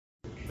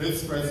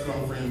This press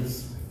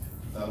conference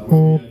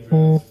will be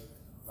addressed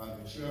by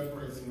the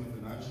Chairperson of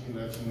the National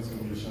Elections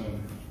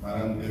Commission,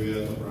 Madam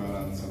Liberia.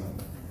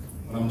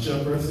 Madam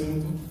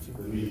Chairperson,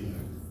 the meeting.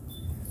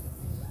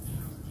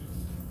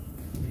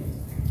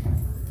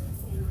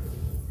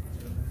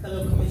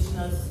 Fellow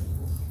Commissioners,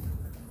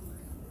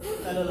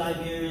 fellow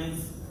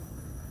Liberians,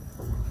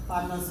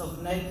 partners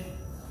of NEC,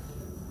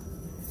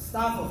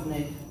 staff of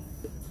NEC,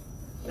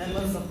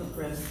 members of the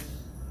press,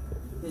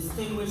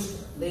 distinguished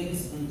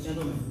ladies and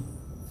gentlemen.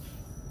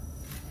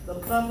 The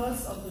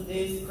purpose of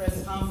today's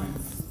press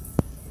conference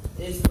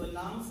is to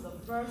announce the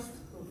first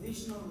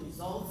provisional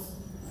results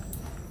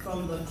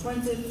from the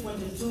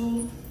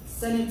 2022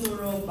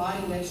 senatorial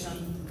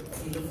by-election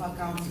in Lofa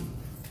County.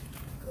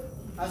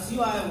 As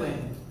you are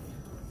aware,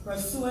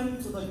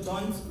 pursuant to the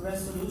joint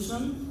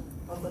resolution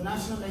of the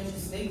National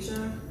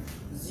Legislature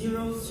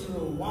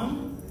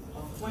 001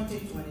 of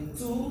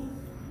 2022,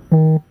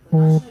 the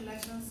National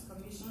Elections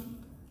Commission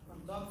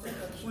conducted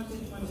the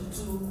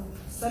 2022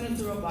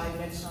 senatorial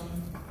by-election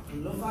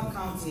in Lofa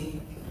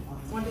County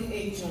on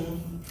 28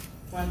 June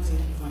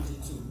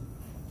 2022.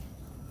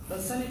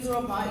 The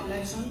senatorial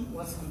by-election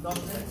was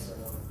conducted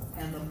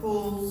and the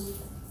polls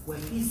were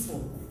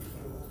peaceful.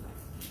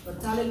 The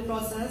tally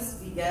process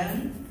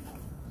began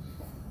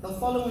the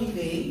following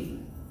day,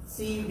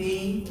 seeing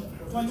being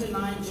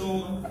 29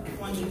 June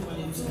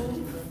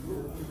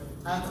 2022,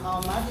 at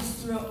our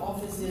magisterial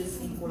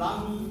offices in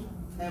Kulahu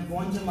and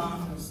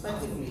Bonjama,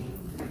 respectively,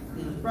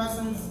 in the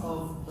presence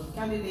of the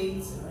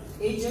candidates,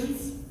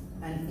 agents,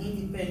 and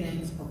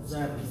independent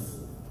observers.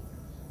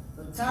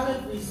 The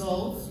tallied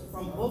results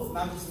from both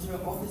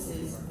magisterial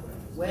offices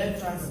were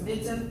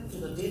transmitted to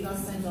the data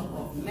center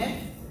of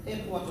NEC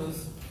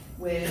headquarters,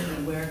 where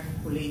they were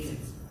collated.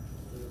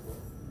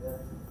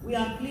 We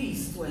are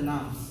pleased to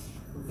announce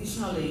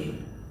provisionally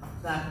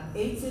that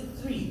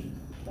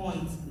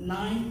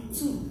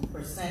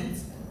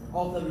 83.92%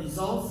 of the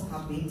results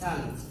have been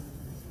tallied.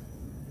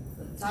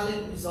 The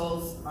tallied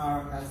results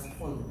are as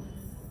follows.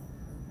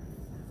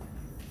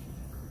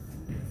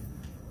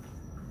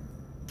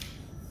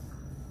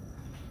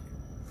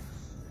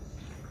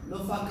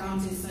 Lofa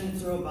County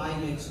senatorial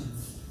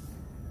by-elections.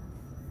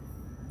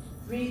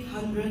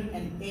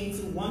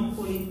 381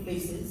 polling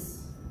places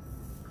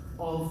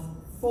of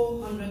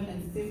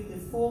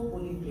 454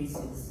 polling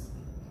places,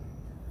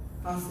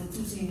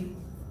 constituting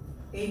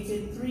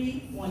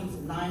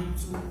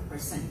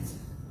 83.92%.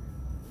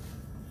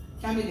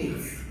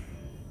 Candidates: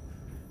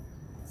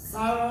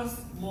 Cyrus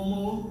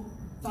Momo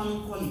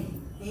Tankoli,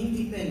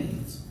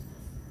 independent.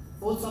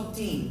 Votes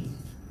obtained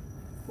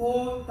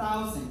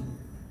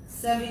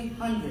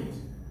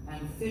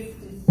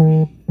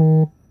 4,753,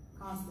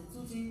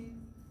 constituting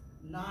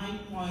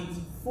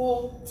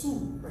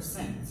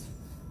 9.42%.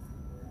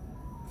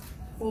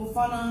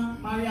 Fofana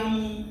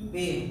Mariamu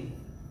Bey,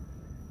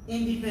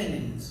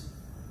 independent.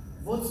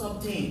 Votes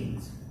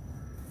obtained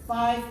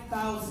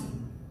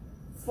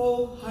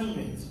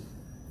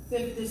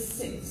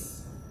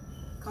 5,456,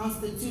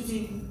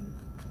 constituting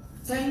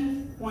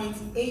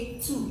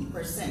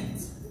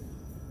 10.82%.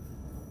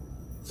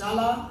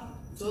 Jala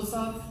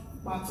Joseph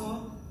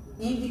Bato,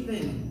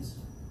 independent.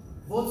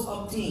 Votes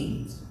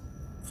obtained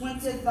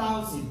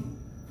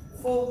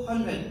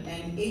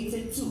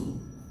 20,482,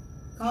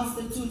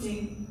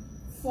 constituting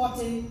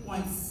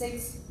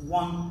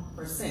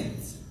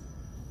 40.61%.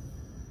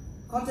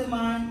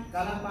 Kotemai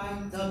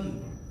Galapai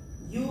W,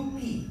 UP,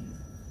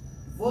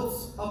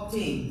 votes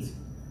obtained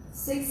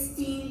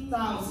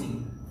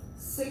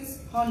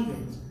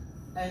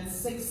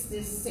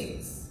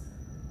 16,666,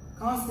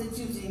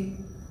 constituting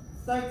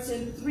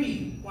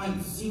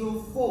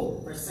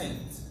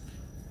 33.04%.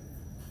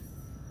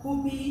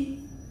 Kupi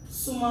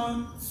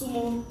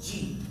Sumo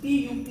G,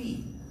 PUP,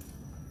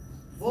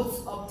 votes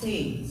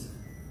obtained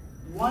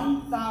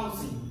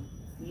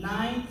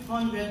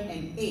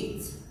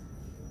 1,908,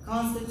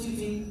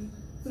 constituting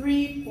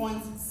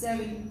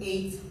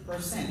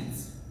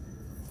 3.78%.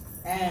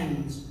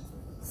 And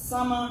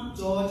Sama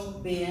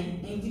George Bain,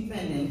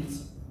 independent,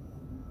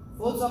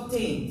 votes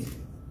obtained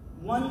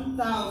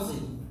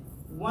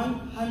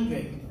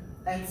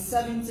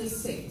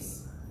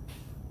 1,176,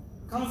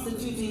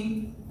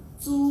 constituting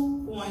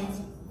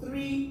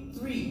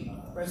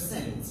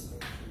 2.33%.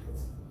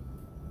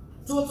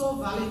 Total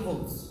valid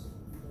votes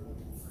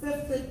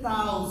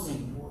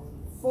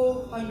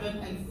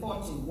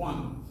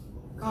 50,441,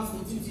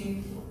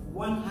 constituting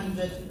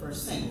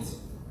 100%.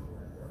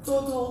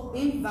 Total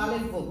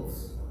invalid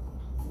votes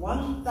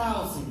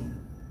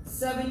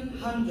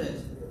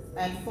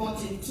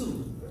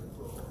 1,742.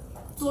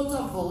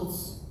 Total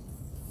votes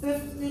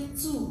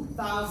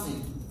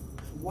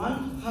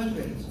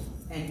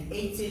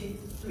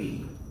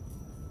 52,183.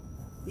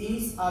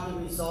 These are the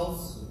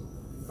results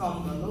from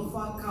the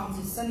Lofa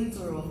County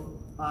senatorial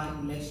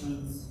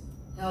by-elections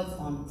held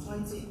on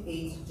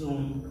 28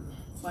 June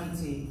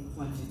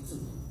 2022.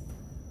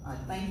 I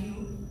thank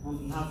you on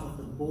behalf of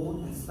the board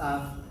and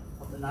staff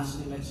of the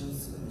National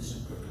Elections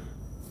Commission.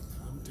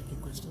 Take a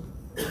question.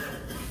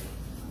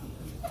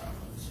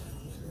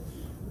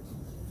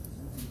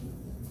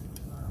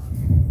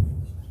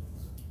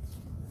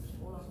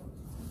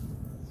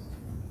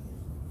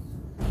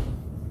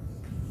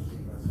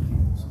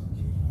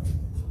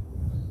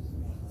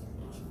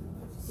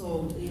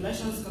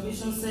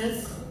 Commission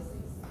says,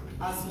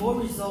 as more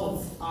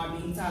results are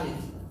being tallied,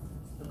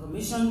 the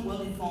Commission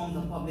will inform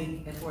the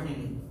public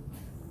accordingly.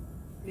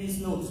 Please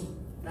note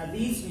that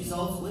these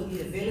results will be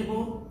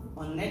available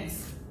on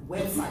NEC's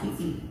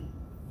website,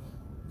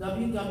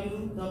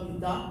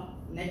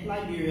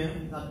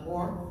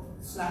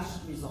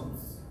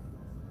 www.necliberia.org/results.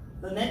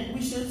 The NEC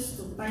wishes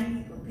to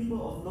thank the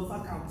people of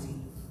Lofa County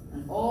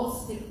and all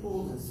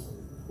stakeholders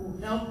who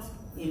helped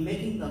in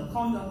making the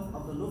conduct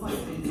of the Lofa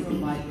senatorial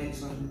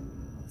by-election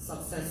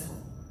successful.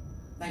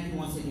 Thank you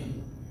once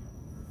again.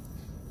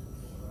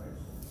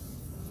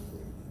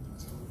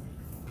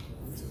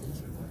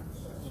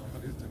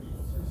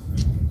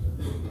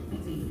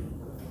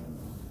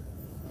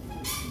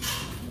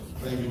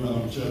 Thank you,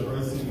 Madam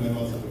Chairperson,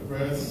 members of the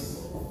press.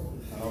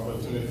 An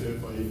opportunity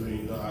for you to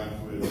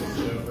interact with the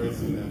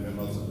Chairperson and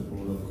members of the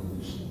Board of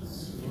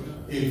Commissioners.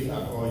 If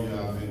at all you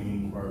have any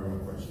inquiry or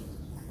questions,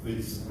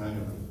 please,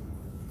 Emmanuel.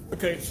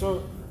 Okay,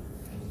 so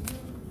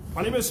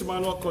my name is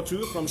Emmanuel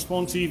Kotu from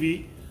Spawn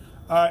TV.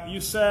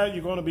 You said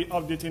you're going to be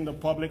updating the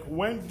public.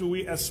 When do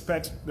we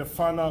expect the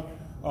final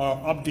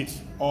update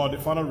or the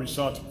final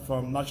result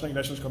from National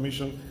Elections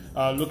Commission,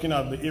 looking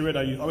at the area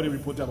that you already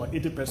reported about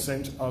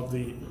 80% of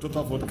the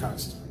total vote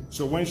cast?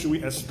 So when should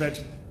we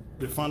expect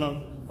the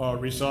final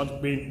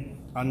result being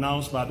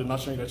announced by the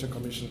National Election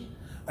Commission?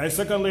 And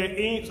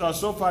secondly,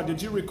 so far,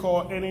 did you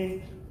recall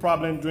any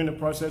problem during the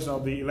process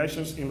of the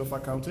elections in Lofa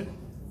County?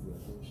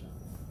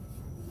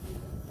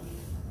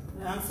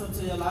 The answer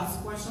to your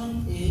last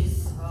question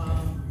is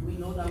we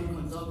know that we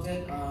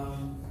conducted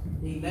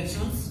the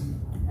elections,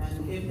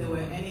 and if there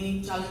were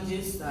any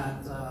challenges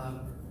that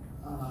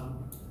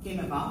came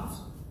about,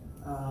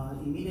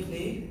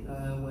 immediately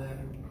were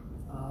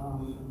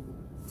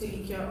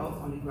taken care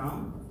of on the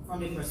ground from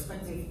the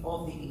perspective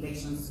of the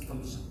Elections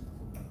Commission.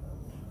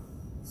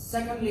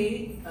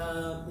 Secondly,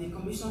 the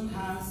Commission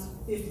has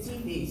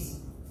 15 days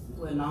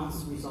to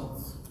announce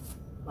results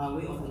by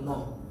way of the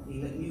law, the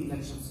new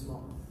elections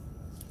law.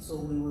 So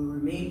we will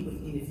remain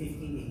within the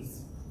 15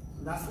 days.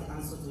 That's the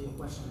answer to your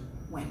question.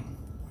 When?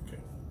 Okay,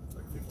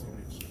 like 15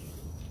 days.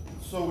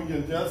 So we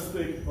can just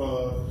take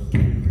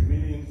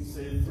remaining,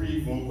 say,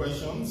 3 more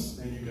questions,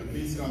 and you can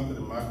please come to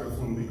the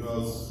microphone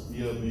because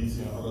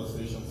ELBC and other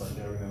stations are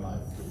carrying a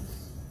live,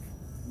 please.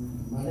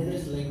 My name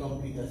is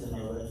Lincoln Peterson.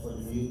 I work for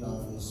the New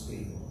Dawn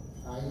newspaper.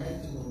 I'd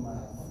like to know,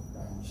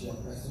 Madam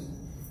Chairperson,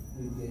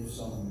 you gave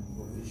some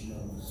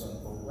provisional results,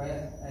 but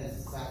where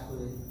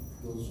exactly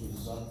those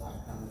results are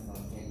coming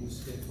from? Can you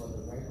state for the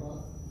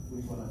record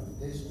which one of the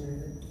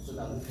districts so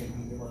that we can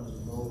be able to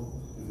know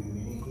the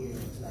remaining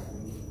areas that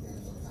we need in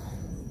terms of time?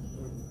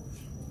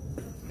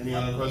 Any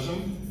other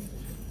question?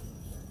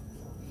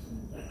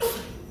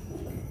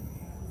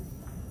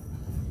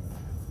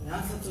 The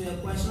answer to your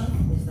question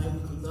is that we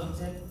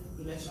conducted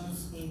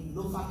elections in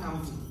Lofa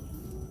County.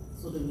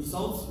 So the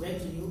results read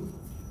to you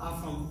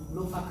are from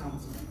Lofa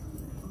County.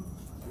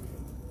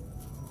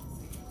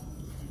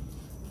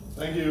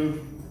 Thank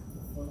you,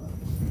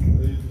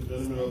 ladies and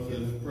gentlemen of the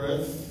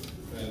press,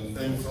 and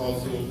thanks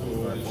also to the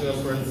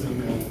chairperson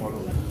and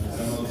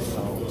also the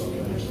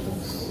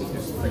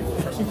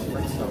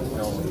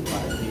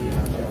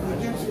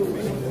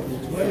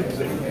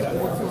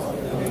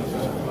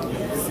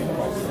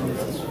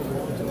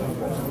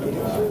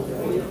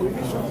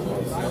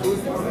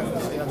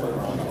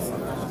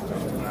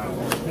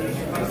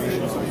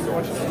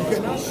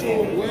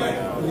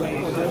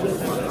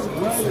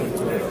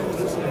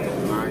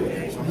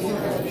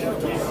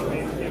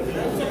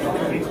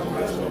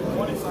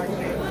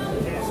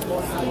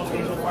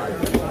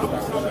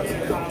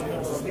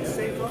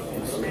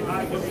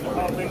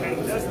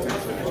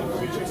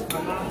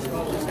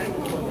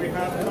We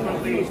have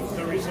currently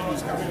the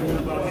results coming in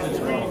about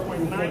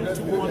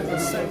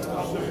 3.91%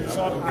 of the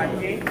result I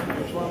gained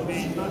from the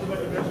national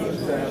elections.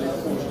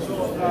 So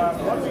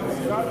what we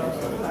got, I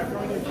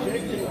currently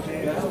taking the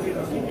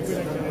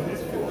independent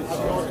candidates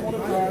about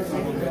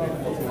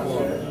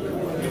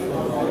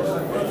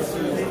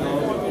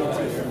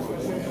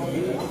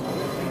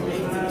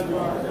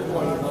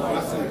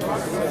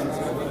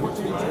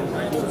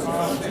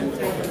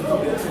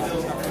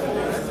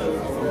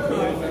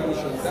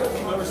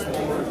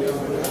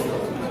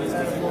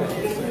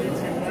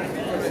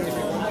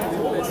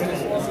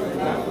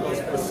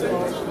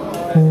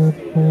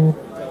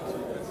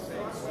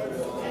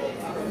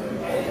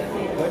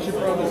What's your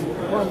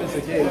promise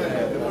again?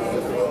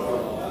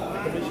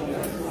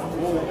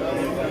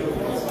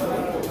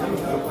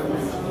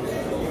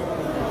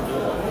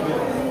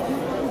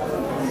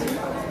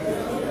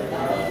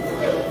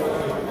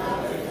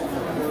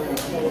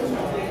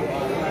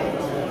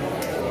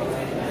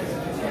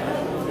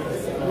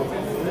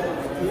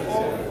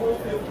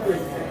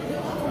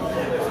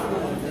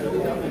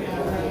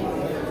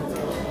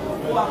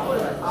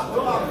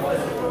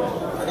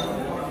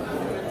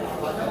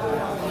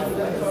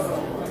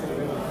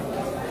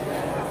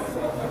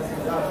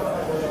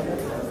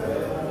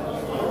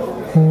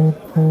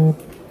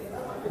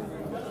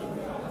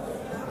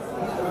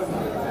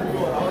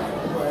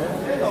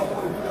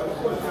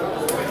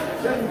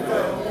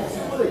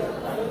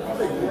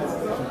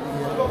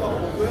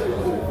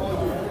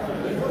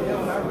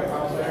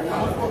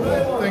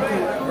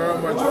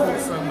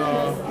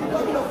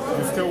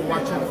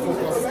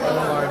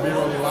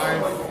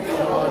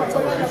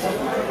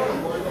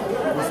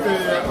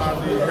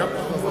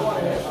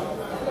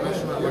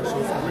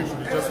 Elections Commission.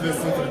 You just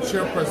listened to the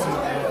chairperson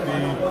of the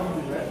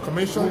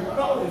commission,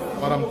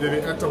 Madam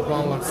David Etta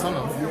Brown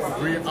Lansana,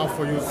 read out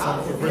for you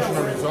some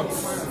provisional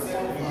results.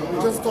 We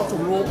just thought to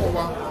roll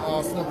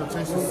over some of the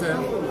things she said,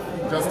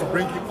 just to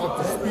bring you up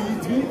to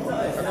speed.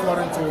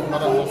 According to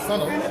Madam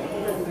Lansana,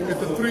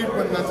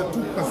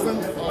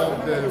 83.92%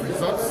 of the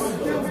results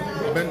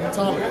have been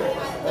tallied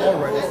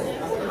already.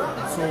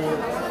 So,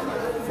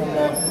 from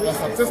the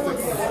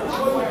statistics,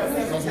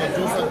 Councilor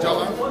Joseph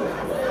Jala,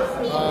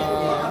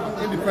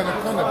 independent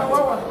candidate,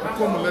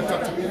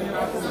 accumulated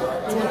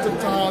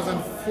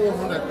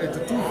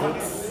 20,482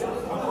 votes,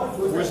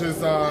 which is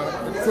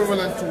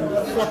equivalent to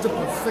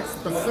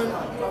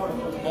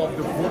 40.6% of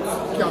the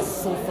votes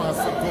cast so far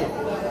so good.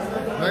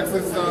 Next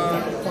is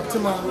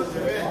Fatima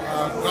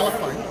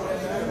Galafine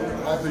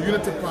of the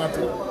Unity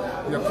Party.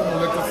 He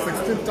accumulated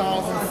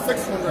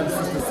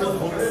 16,666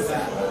 votes,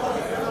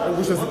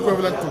 which is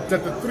equivalent to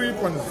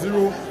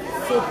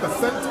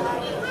 33.04%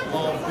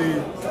 of the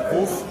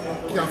votes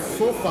cast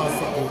so far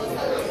so good.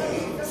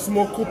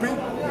 Smoke Kupi,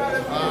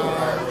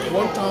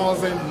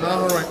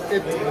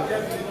 1,908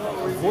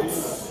 votes,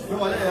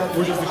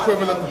 which is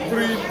equivalent to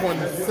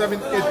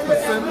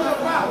 3.78%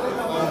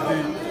 of the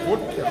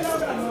vote cast.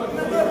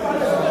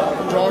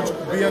 George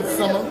B.N.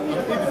 Summer,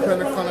 an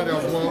independent candidate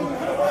as well,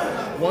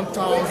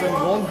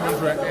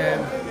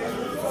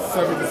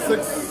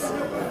 1,176,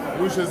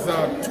 which is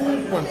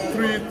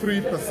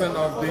 2.33%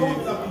 of the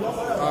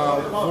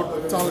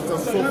vote tallied so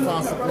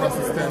far support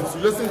assistance.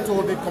 You listen to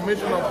the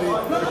commissioner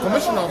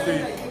of the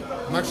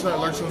National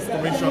Elections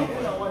Commission,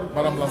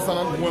 Madam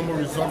Lansana, when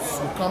results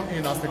will come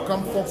in. As they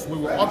come, folks, we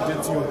will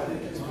update you.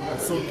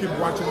 So keep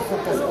watching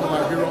Focus on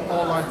Liberia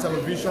online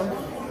television.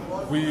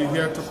 We're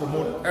here to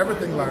promote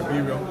everything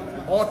Liberia,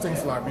 all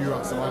things Liberia,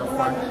 as a matter of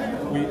fact.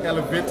 We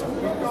elevate,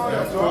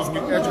 of course, we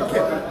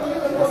educate.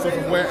 So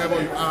from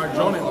wherever you are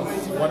joining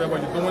us, whatever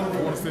you're doing,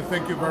 we want to say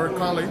thank you very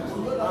kindly.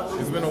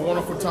 It's been a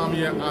wonderful time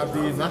here at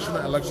the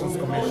National Elections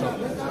Commission.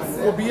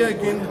 We'll be here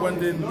again when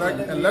they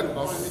elect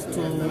us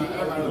to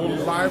go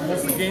live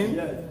once again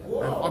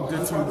and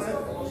update you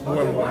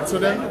more and more. So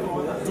then,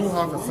 do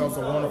have yourselves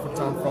a wonderful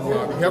time from the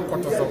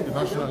headquarters of the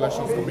National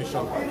Elections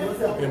Commission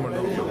in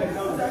Monrovia.